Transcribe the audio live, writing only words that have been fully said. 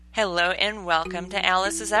Hello and welcome to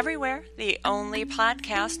Alice is Everywhere, the only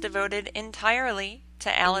podcast devoted entirely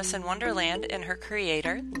to Alice in Wonderland and her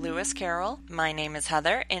creator, Lewis Carroll. My name is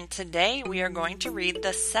Heather, and today we are going to read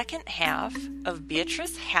the second half of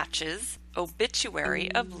Beatrice Hatch's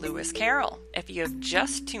obituary of Lewis Carroll. If you have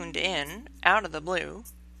just tuned in out of the blue,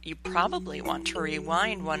 you probably want to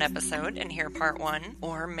rewind one episode and hear part one,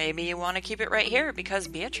 or maybe you want to keep it right here because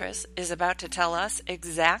Beatrice is about to tell us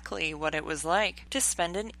exactly what it was like to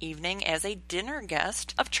spend an evening as a dinner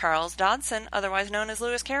guest of Charles Dodson, otherwise known as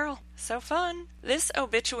Lewis Carroll. So fun! This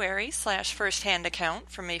obituary / first-hand account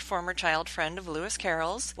from a former child friend of Lewis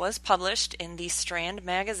Carroll's was published in the Strand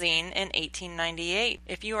magazine in 1898.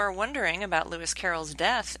 If you are wondering about Lewis Carroll's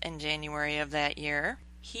death in January of that year,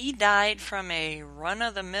 he died from a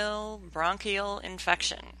run-of-the-mill bronchial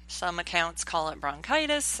infection. Some accounts call it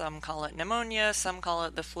bronchitis, some call it pneumonia, some call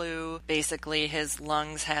it the flu. Basically, his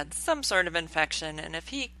lungs had some sort of infection, and if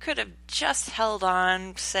he could have just held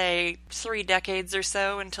on, say, 3 decades or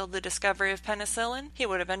so until the discovery of penicillin, he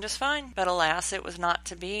would have been just fine. But alas, it was not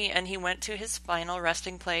to be, and he went to his final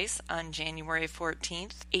resting place on January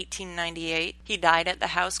 14th, 1898. He died at the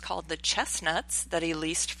house called the Chestnuts that he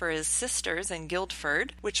leased for his sisters in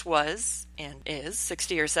Guildford, which was and is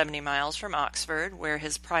 60 or 70 miles from Oxford, where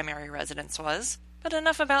his primary residence was. But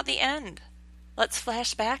enough about the end. Let's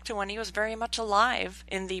flash back to when he was very much alive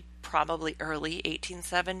in the probably early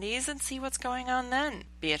 1870s and see what's going on then.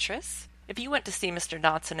 Beatrice? If you went to see Mr.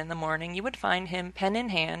 Dodson in the morning, you would find him, pen in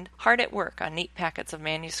hand, hard at work on neat packets of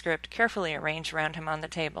manuscript carefully arranged round him on the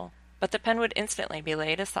table. But the pen would instantly be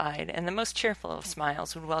laid aside, and the most cheerful of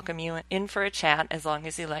smiles would welcome you in for a chat as long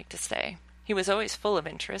as you liked to stay. He was always full of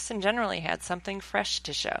interest and generally had something fresh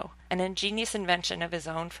to show, an ingenious invention of his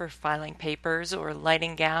own for filing papers or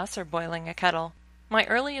lighting gas or boiling a kettle. My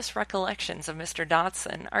earliest recollections of Mr.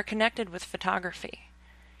 Dodson are connected with photography.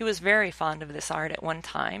 He was very fond of this art at one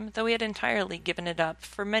time, though he had entirely given it up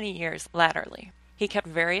for many years latterly. He kept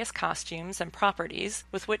various costumes and properties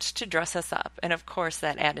with which to dress us up, and of course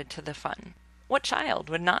that added to the fun. What child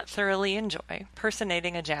would not thoroughly enjoy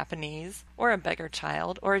personating a Japanese, or a beggar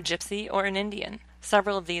child, or a gypsy, or an Indian?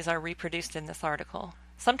 Several of these are reproduced in this article.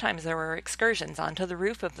 Sometimes there were excursions onto the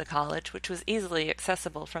roof of the college, which was easily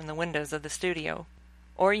accessible from the windows of the studio.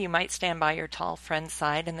 Or you might stand by your tall friend's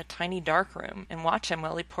side in the tiny dark room and watch him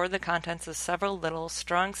while he poured the contents of several little,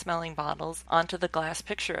 strong-smelling bottles onto the glass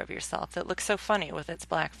picture of yourself that looked so funny with its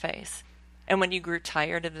black face. And when you grew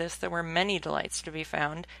tired of this, there were many delights to be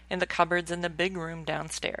found in the cupboards in the big room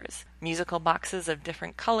downstairs. Musical boxes of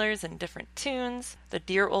different colors and different tunes, the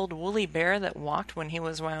dear old woolly bear that walked when he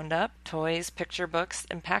was wound up, toys, picture books,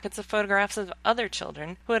 and packets of photographs of other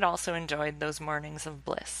children who had also enjoyed those mornings of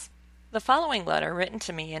bliss. The following letter, written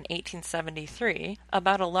to me in 1873,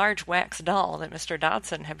 about a large wax doll that Mr.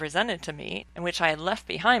 Dodson had presented to me, and which I had left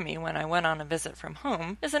behind me when I went on a visit from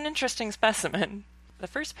home, is an interesting specimen. The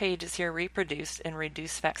first page is here reproduced in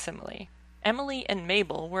reduced facsimile. Emily and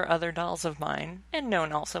Mabel were other dolls of mine, and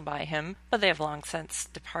known also by him, but they have long since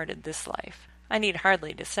departed this life. I need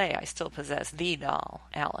hardly to say I still possess the doll,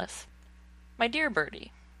 Alice. My dear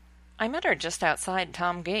Bertie, I met her just outside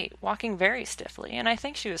Tom Gate, walking very stiffly, and I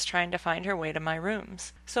think she was trying to find her way to my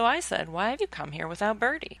rooms. So I said, "Why have you come here without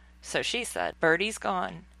Bertie?" So she said, "Bertie's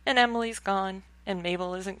gone, and Emily's gone, and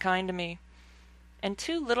Mabel isn't kind to me." And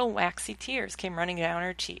 2 little waxy tears came running down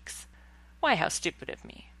her cheeks. "Why, how stupid of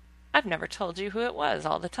me. I've never told you who it was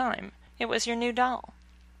all the time. It was your new doll."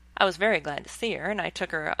 I was very glad to see her, and I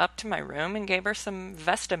took her up to my room and gave her some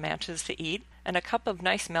Vesta matches to eat and a cup of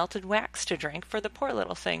nice melted wax to drink, for the poor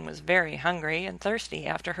little thing was very hungry and thirsty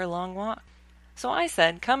after her long walk. So I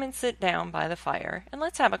said, "Come and sit down by the fire, and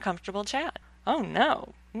let's have a comfortable chat." "Oh,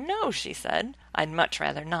 no, no," she said. "I'd much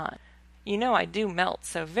rather not. You know I do melt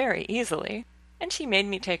so very easily." And she made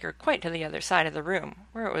me take her quite to the other side of the room,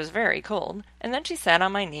 where it was very cold, and then she sat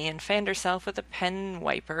on my knee and fanned herself with a pen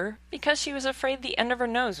wiper, because she was afraid the end of her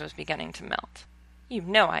nose was beginning to melt. "You've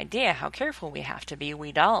no idea how careful we have to be,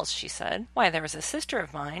 we dolls," she said. "Why, there was a sister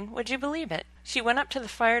of mine, would you believe it? She went up to the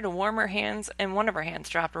fire to warm her hands, and one of her hands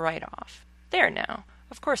dropped right off." "There now,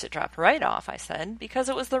 of course it dropped right off," I said, "because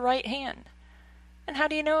it was the right hand." "And how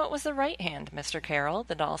do you know it was the right hand, Mr. Carroll?"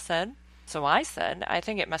 the doll said. So I said, "I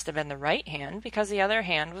think it must have been the right hand, because the other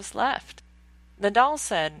hand was left." The doll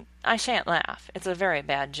said, "I shan't laugh. It's a very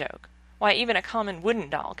bad joke. Why, even a common wooden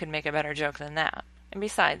doll could make a better joke than that. And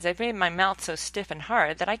besides, I've made my mouth so stiff and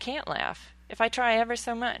hard that I can't laugh, if I try ever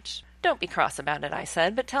so much." "Don't be cross about it," I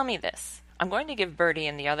said, "but tell me this. I'm going to give Bertie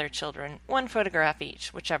and the other children 1 photograph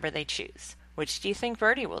each, whichever they choose. Which do you think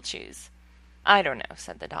Bertie will choose?" "I don't know,"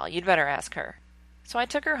 said the doll. "You'd better ask her." So I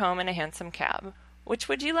took her home in a hansom cab. Which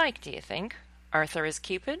would you like, do you think? Arthur as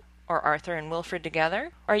Cupid? Or Arthur and Wilfred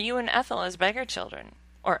together? Or you and Ethel as beggar children?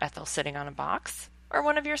 Or Ethel sitting on a box? Or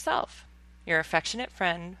one of yourself? Your affectionate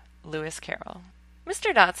friend, Lewis Carroll.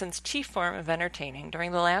 Mr. Dodson's chief form of entertaining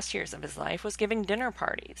during the last years of his life was giving dinner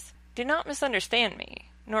parties. Do not misunderstand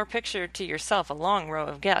me, nor picture to yourself a long row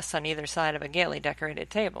of guests on either side of a gaily decorated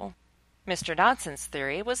table. Mr. Dodson's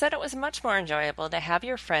theory was that it was much more enjoyable to have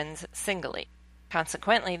your friends singly.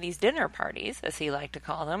 Consequently, these dinner parties, as he liked to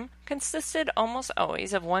call them, consisted almost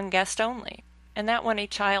always of one guest only, and that one a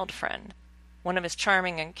child friend. One of his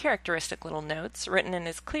charming and characteristic little notes, written in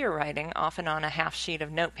his clear writing, often on a half-sheet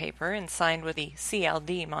of notepaper and signed with the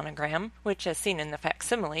C.L.D. monogram, which, as seen in the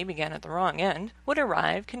facsimile, began at the wrong end, would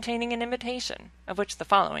arrive containing an invitation, of which the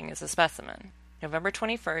following is a specimen. November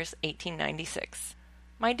 21st, 1896.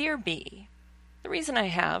 My dear B., the reason I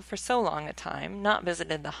have, for so long a time, not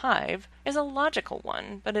visited the hive is a logical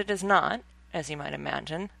one, but it is not, as you might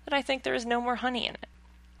imagine, that I think there is no more honey in it.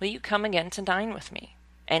 Will you come again to dine with me?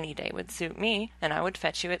 Any day would suit me, and I would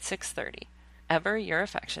fetch you at 6:30. Ever your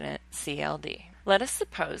affectionate C.L.D. Let us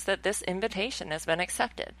suppose that this invitation has been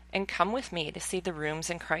accepted, and come with me to see the rooms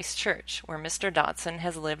in Christ Church, where Mr. Dodson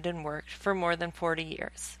has lived and worked for more than 40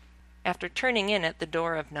 years. After turning in at the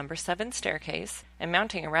door of number 7 staircase, and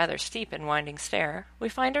mounting a rather steep and winding stair, we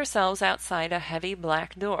find ourselves outside a heavy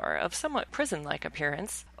black door of somewhat prison-like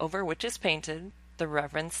appearance, over which is painted the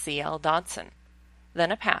Reverend C.L. Dodson.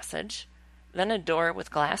 Then a passage, then a door with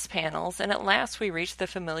glass panels, and at last we reach the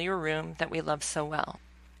familiar room that we love so well.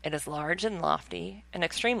 It is large and lofty, and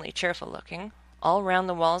extremely cheerful-looking. All round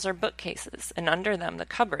the walls are bookcases, and under them the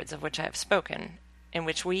cupboards of which I have spoken, in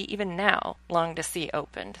which we even now long to see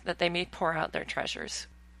opened, that they may pour out their treasures.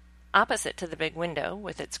 Opposite to the big window,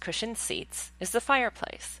 with its cushioned seats, is the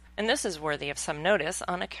fireplace, and this is worthy of some notice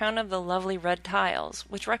on account of the lovely red tiles,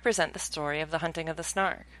 which represent the story of the hunting of the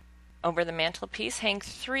Snark. Over the mantelpiece hang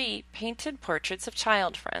 3 painted portraits of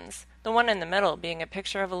child friends, the one in the middle being a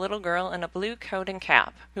picture of a little girl in a blue coat and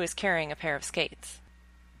cap, who is carrying a pair of skates.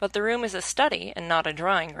 But the room is a study and not a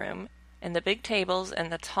drawing-room, and the big tables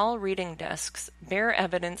and the tall reading desks bear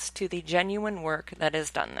evidence to the genuine work that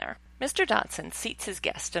is done there. Mr. Dodson seats his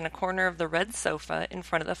guest in a corner of the red sofa in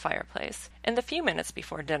front of the fireplace, and the few minutes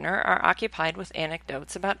before dinner are occupied with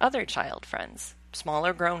anecdotes about other child friends, small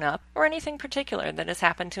or grown up, or anything particular that has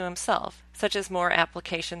happened to himself, such as more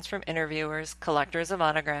applications from interviewers, collectors of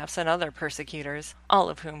autographs, and other persecutors, all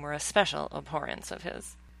of whom were a special abhorrence of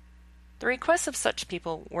his. The requests of such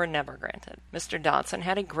people were never granted. Mr. Dodson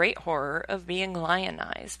had a great horror of being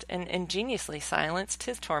lionized, and ingeniously silenced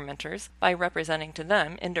his tormentors by representing to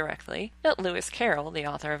them, indirectly, that Lewis Carroll, the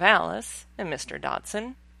author of Alice, and Mr.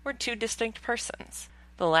 Dodson were 2 distinct persons.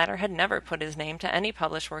 The latter had never put his name to any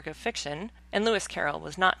published work of fiction, and Lewis Carroll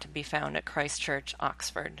was not to be found at Christ Church,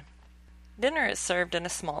 Oxford. Dinner is served in a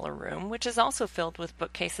smaller room, which is also filled with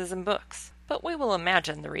bookcases and books. But we will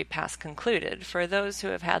imagine the repast concluded, for those who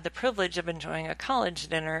have had the privilege of enjoying a college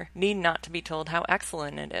dinner need not to be told how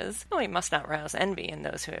excellent it is, and we must not rouse envy in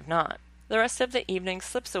those who have not. The rest of the evening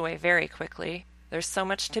slips away very quickly. There's so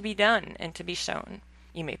much to be done and to be shown.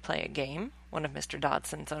 You may play a game, one of Mr.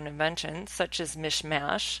 Dodson's own inventions, such as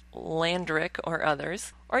Mishmash, Landrick, or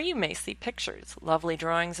others, or you may see pictures, lovely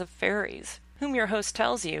drawings of fairies, whom your host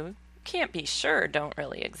tells you can't be sure don't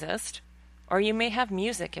really exist. Or you may have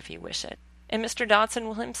music if you wish it, and Mr. Dodson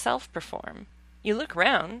will himself perform. You look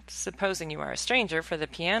round, supposing you are a stranger, for the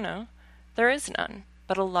piano. There is none,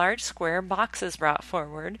 but a large square box is brought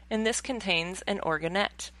forward, and this contains an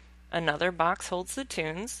organette. Another box holds the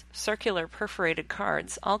tunes, circular perforated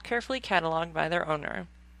cards, all carefully catalogued by their owner.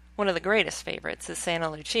 One of the greatest favorites is Santa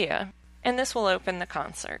Lucia, and this will open the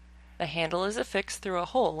concert. The handle is affixed through a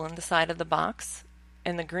hole in the side of the box,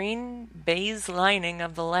 and the green baize lining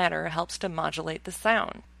of the latter helps to modulate the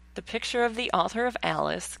sound. The picture of the author of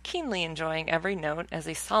Alice, keenly enjoying every note as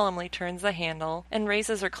he solemnly turns the handle and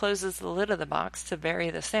raises or closes the lid of the box to vary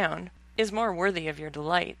the sound, is more worthy of your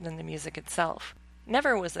delight than the music itself.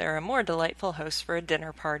 Never was there a more delightful host for a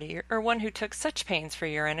dinner party, or one who took such pains for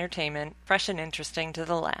your entertainment, fresh and interesting to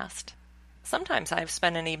the last. Sometimes I have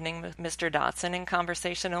spent an evening with Mr. Dodson in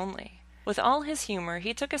conversation only. With all his humor,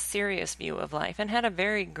 he took a serious view of life, and had a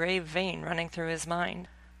very grave vein running through his mind.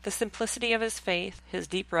 The simplicity of his faith, his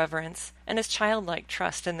deep reverence, and his childlike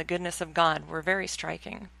trust in the goodness of God were very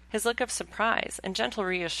striking. His look of surprise and gentle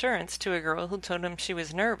reassurance to a girl who told him she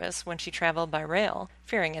was nervous when she traveled by rail,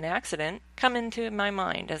 fearing an accident, come into my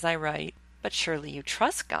mind as I write. But surely you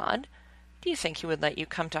trust God? Do you think he would let you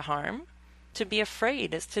come to harm? To be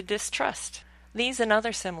afraid is to distrust. These and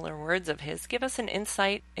other similar words of his give us an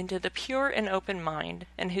insight into the pure and open mind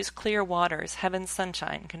in whose clear waters heaven's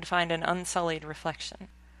sunshine can find an unsullied reflection.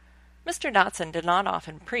 Mr. Dodson did not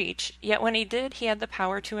often preach, yet when he did, he had the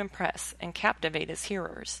power to impress and captivate his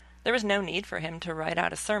hearers. There was no need for him to write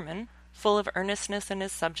out a sermon. Full of earnestness in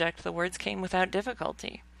his subject, the words came without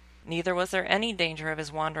difficulty. Neither was there any danger of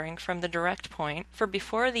his wandering from the direct point, for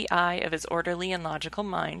before the eye of his orderly and logical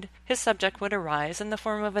mind, his subject would arise in the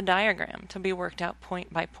form of a diagram to be worked out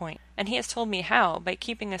point by point, and he has told me how, by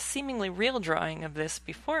keeping a seemingly real drawing of this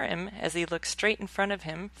before him as he looked straight in front of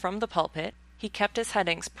him from the pulpit, he kept his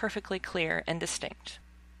headings perfectly clear and distinct.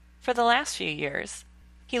 For the last few years,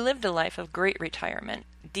 he lived a life of great retirement,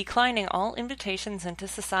 declining all invitations into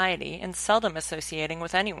society and seldom associating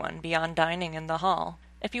with anyone beyond dining in the hall.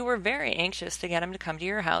 If you were very anxious to get him to come to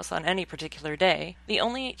your house on any particular day, the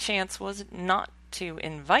only chance was not to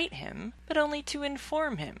invite him, but only to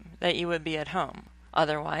inform him that you would be at home.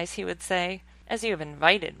 Otherwise he would say, "As you have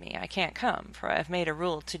invited me, I can't come, for I have made a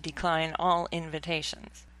rule to decline all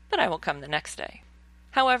invitations, but I will come the next day."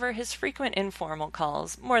 However, his frequent informal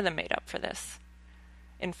calls more than made up for this.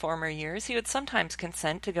 In former years he would sometimes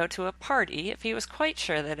consent to go to a party if he was quite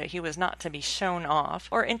sure that he was not to be shown off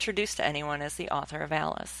or introduced to anyone as the author of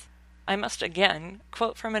Alice. I must again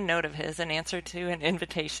quote from a note of his in answer to an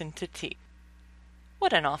invitation to tea.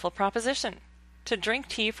 "What an awful proposition! To drink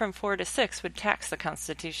tea from 4 to 6 would tax the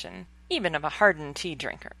constitution, even of a hardened tea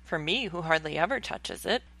drinker. For me, who hardly ever touches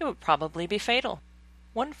it, it would probably be fatal."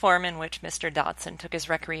 One form in which Mr. Dodson took his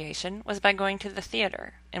recreation was by going to the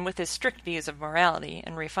theatre, and with his strict views of morality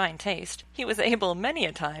and refined taste, he was able many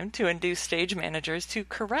a time to induce stage managers to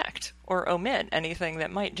correct or omit anything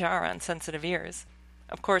that might jar on sensitive ears.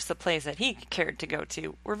 Of course, the plays that he cared to go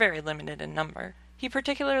to were very limited in number. He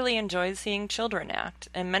particularly enjoyed seeing children act,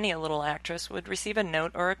 and many a little actress would receive a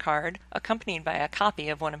note or a card, accompanied by a copy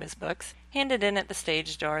of one of his books, handed in at the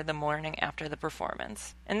stage door the morning after the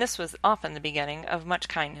performance, and this was often the beginning of much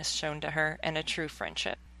kindness shown to her and a true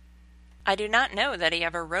friendship. I do not know that he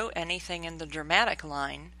ever wrote anything in the dramatic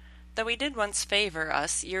line, though he did once favor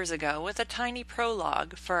us years ago with a tiny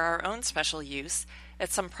prologue for our own special use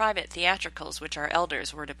at some private theatricals which our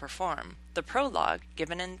elders were to perform. The prologue,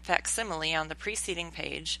 given in facsimile on the preceding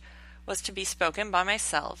page, was to be spoken by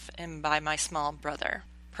myself and by my small brother.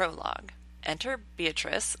 Prologue. Enter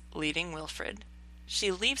Beatrice, leading Wilfrid.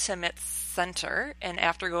 She leaves him at center, and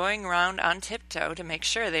after going round on tiptoe to make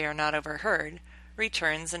sure they are not overheard,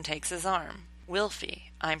 returns and takes his arm. "Wilfie,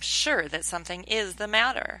 I'm sure that something is the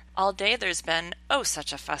matter. All day there's been, oh,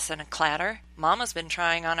 such a fuss and a clatter. Mamma's been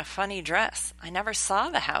trying on a funny dress. I never saw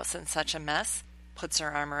the house in such a mess." Puts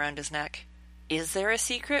her arm around his neck. "Is there a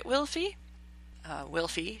secret, Wilfie?"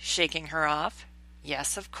 Wilfie, shaking her off.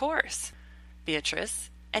 "Yes, of course." Beatrice.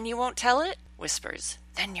 "And you won't tell it?" Whispers.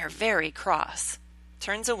 "Then you're very cross."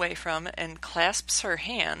 Turns away from and clasps her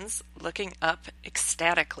hands, looking up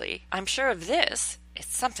ecstatically. "I'm sure of this.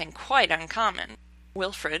 It's something quite uncommon."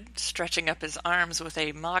 Wilfrid, stretching up his arms with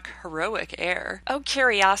a mock heroic air. "Oh,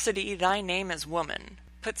 curiosity, thy name is woman."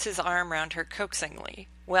 Puts his arm round her coaxingly.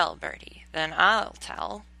 "Well, Bertie, then I'll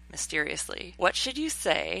tell." Mysteriously. "What should you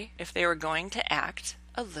say if they were going to act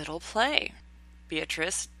a little play?"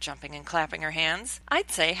 Beatrice, jumping and clapping her hands.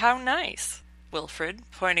 "I'd say how nice." Wilfrid,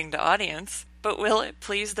 pointing to audience. "But will it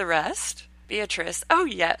please the rest?" Beatrice. "Oh,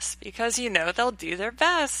 yes, because you know they'll do their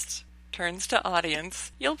best." Turns to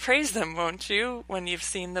audience. "You'll praise them, won't you, when you've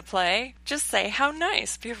seen the play? Just say how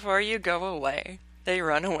nice before you go away." They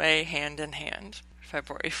run away hand in hand.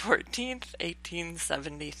 February 14th,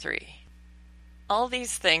 1873. All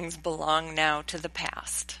these things belong now to the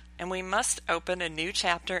past, and we must open a new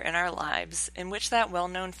chapter in our lives in which that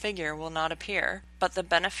well-known figure will not appear, but the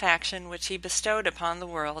benefaction which he bestowed upon the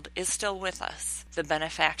world is still with us, the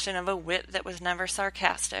benefaction of a wit that was never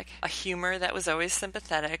sarcastic, a humor that was always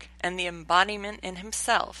sympathetic, and the embodiment in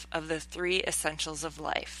himself of the 3 essentials of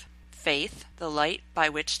life: faith, the light by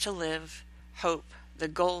which to live; hope, the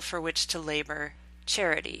goal for which to labor;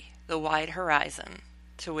 charity, the wide horizon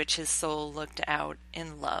to which his soul looked out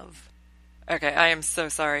in love. Okay, I am so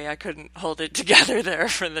sorry I couldn't hold it together there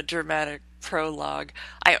for the dramatic prologue.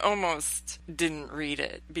 I almost didn't read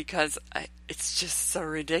it because it's just so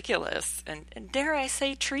ridiculous and dare I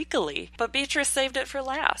say treacly. But Beatrice saved it for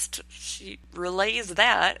last. She relays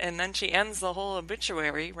that and then she ends the whole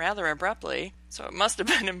obituary rather abruptly, so it must have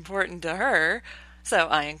been important to her. So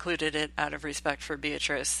I included it out of respect for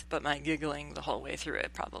Beatrice, but my giggling the whole way through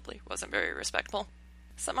it probably wasn't very respectful.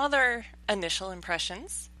 Some other initial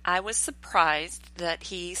impressions. I was surprised that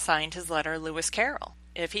he signed his letter Lewis Carroll.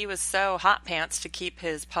 If he was so hot pants to keep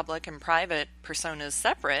his public and private personas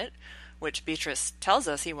separate, which Beatrice tells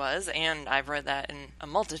us he was, and I've read that in a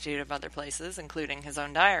multitude of other places, including his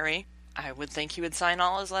own diary, I would think he would sign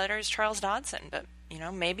all his letters Charles Dodson, but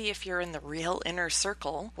maybe if you're in the real inner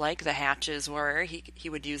circle, like the Hatches were, he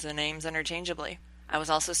would use the names interchangeably. I was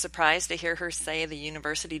also surprised to hear her say the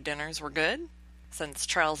university dinners were good. Since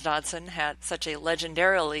Charles Dodson had such a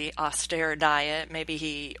legendarily austere diet, maybe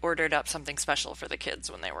he ordered up something special for the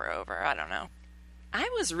kids when they were over. I don't know. I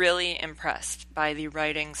was really impressed by the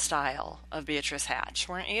writing style of Beatrice Hatch,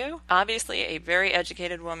 weren't you? Obviously a very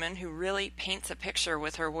educated woman who really paints a picture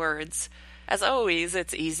with her words. As always,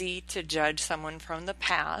 it's easy to judge someone from the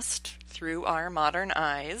past through our modern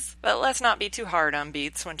eyes, but let's not be too hard on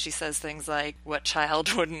Beats when she says things like, what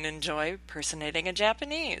child wouldn't enjoy personating a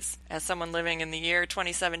Japanese? As someone living in the year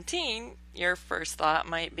 2017, your first thought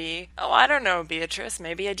might be, oh, I don't know, Beatrice,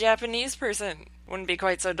 maybe a Japanese person wouldn't be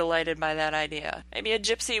quite so delighted by that idea. Maybe a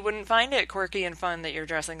gypsy wouldn't find it quirky and fun that you're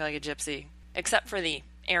dressing like a gypsy. Except for the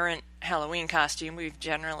errant Halloween costume, we've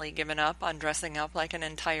generally given up on dressing up like an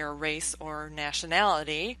entire race or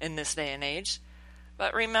nationality in this day and age.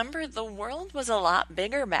 But remember, the world was a lot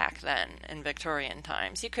bigger back then in Victorian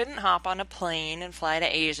times. You couldn't hop on a plane and fly to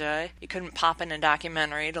Asia. You couldn't pop in a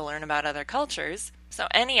documentary to learn about other cultures. So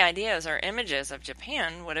any ideas or images of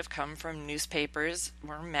Japan would have come from newspapers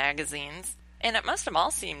or magazines. And it must have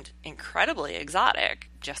all seemed incredibly exotic,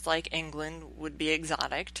 just like England would be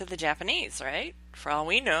exotic to the Japanese, right? For all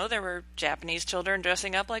we know, there were Japanese children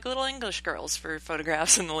dressing up like little English girls for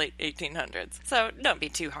photographs in the late 1800s. So don't be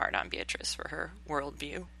too hard on Beatrice for her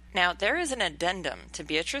worldview. Now, there is an addendum to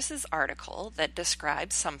Beatrice's article that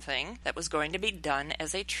describes something that was going to be done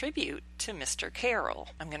as a tribute to Mr. Carroll.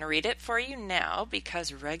 I'm going to read it for you now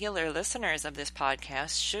because regular listeners of this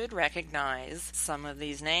podcast should recognize some of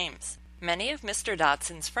these names. Many of Mr.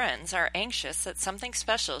 Dodson's friends are anxious that something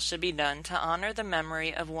special should be done to honor the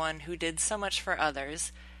memory of one who did so much for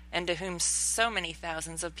others, and to whom so many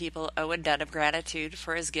thousands of people owe a debt of gratitude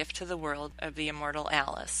for his gift to the world of the immortal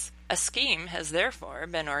Alice. A scheme has therefore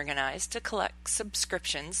been organized to collect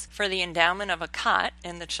subscriptions for the endowment of a cot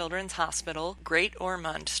in the Children's Hospital, Great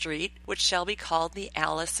Ormond Street, which shall be called the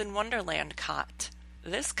Alice in Wonderland Cot.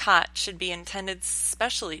 This cot should be intended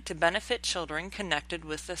specially to benefit children connected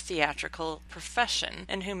with the theatrical profession,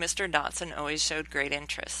 in whom Mr. Dodson always showed great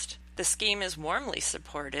interest. The scheme is warmly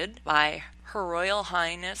supported by Her Royal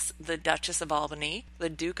Highness the Duchess of Albany, the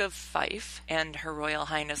Duke of Fife, and Her Royal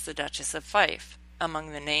Highness the Duchess of Fife.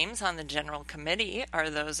 Among the names on the General Committee are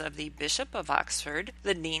those of the Bishop of Oxford,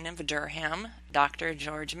 the Dean of Durham, Dr.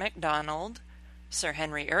 George MacDonald, Sir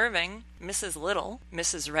Henry Irving, Mrs. Little,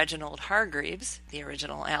 Mrs. Reginald Hargreaves, the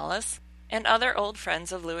original Alice, and other old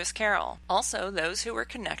friends of Lewis Carroll. Also those who were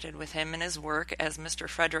connected with him in his work as Mr.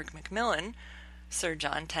 Frederick Macmillan, Sir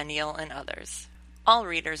John Tenniel, and others. All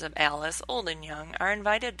readers of Alice, old and young, are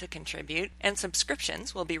invited to contribute, and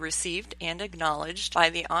subscriptions will be received and acknowledged by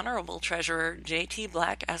the Honorable Treasurer J.T.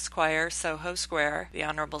 Black, Esquire, Soho Square, the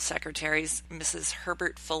Honorable Secretaries Mrs.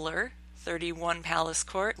 Herbert Fuller, 31 Palace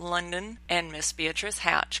Court, London, and Miss Beatrice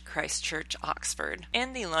Hatch, Christchurch, Oxford,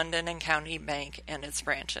 and the London and County Bank and its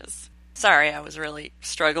branches. Sorry, I was really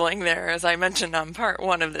struggling there. As I mentioned on part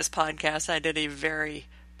 1 of this podcast, I did a very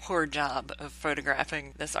poor job of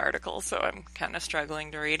photographing this article, so I'm kind of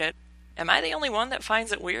struggling to read it. Am I the only one that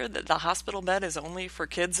finds it weird that the hospital bed is only for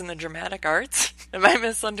kids in the dramatic arts? Am I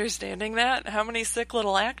misunderstanding that? How many sick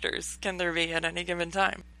little actors can there be at any given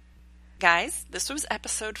time? Guys, this was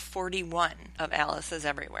episode 41 of Alice is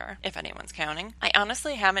Everywhere, if anyone's counting. I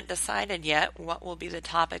honestly haven't decided yet what will be the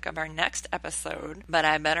topic of our next episode, but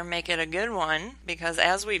I better make it a good one, because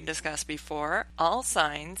as we've discussed before, all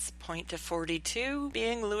signs point to 42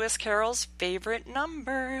 being Lewis Carroll's favorite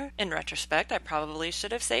number. In retrospect, I probably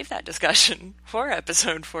should have saved that discussion for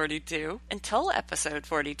episode 42. Until episode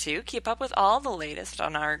 42, keep up with all the latest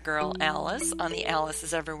on our girl Alice on the Alice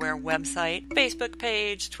is Everywhere website, Facebook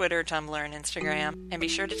page, Twitter, Tumblr, and Instagram. And be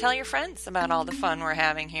sure to tell your friends about all the fun we're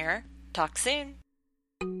having here. Talk soon.